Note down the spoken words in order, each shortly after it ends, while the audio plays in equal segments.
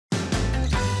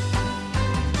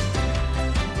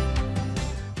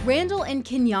Randall and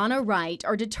Kenyana Wright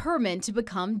are determined to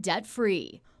become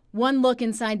debt-free. One look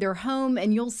inside their home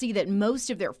and you'll see that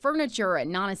most of their furniture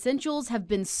and non-essentials have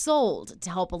been sold to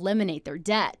help eliminate their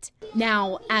debt.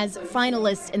 Now, as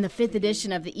finalists in the 5th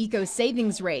edition of the Eco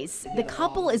Savings Race, the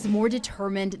couple is more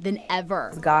determined than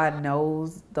ever. God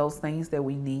knows those things that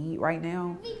we need right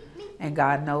now. And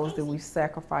God knows that we've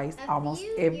sacrificed almost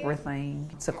everything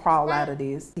to crawl out of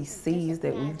this. He sees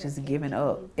that we've just given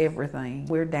up everything.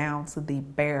 We're down to the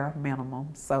bare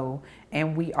minimum.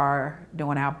 And we are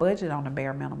doing our budget on the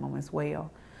bare minimum as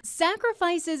well.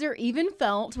 Sacrifices are even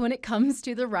felt when it comes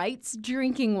to the Wrights'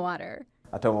 drinking water.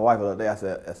 I told my wife the other day, I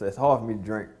said, it's hard for me to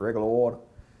drink regular water.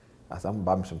 I said, I'm gonna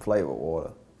buy me some flavored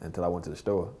water. Until I went to the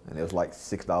store, and it was like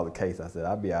 $6 a case. I said,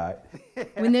 I'll be all right.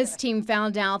 When this team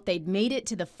found out they'd made it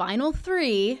to the final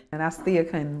 3. And I still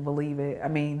couldn't believe it. I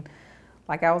mean,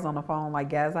 like I was on the phone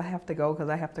like, guys, I have to go because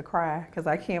I have to cry because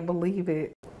I can't believe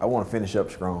it. I want to finish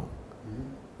up strong.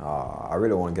 I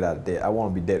really want to get out of debt. I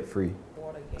want to be debt free.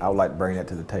 I would like to bring that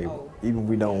to the table. Even if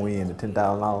we don't win the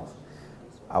 $10,000,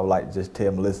 I would like to just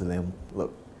tell Melissa and them,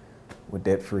 look, we're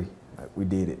debt free. We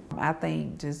did it. I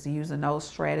think just using those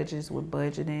strategies with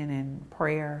budgeting and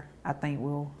prayer, I think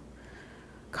we'll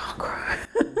conquer.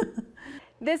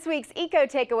 This week's Eco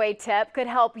Takeaway tip could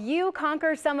help you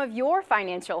conquer some of your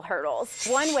financial hurdles.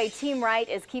 One way Team Wright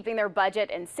is keeping their budget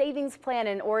and savings plan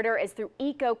in order is through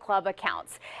Eco Club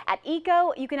accounts. At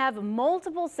Eco, you can have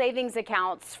multiple savings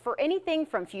accounts for anything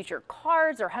from future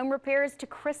cars or home repairs to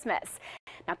Christmas.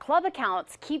 Now, club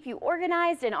accounts keep you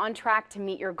organized and on track to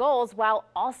meet your goals while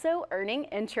also earning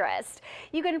interest.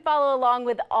 You can follow along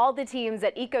with all the teams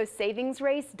at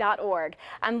ecosavingsrace.org.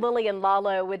 I'm Lillian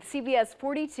Lalo with CBS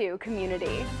 42 Community.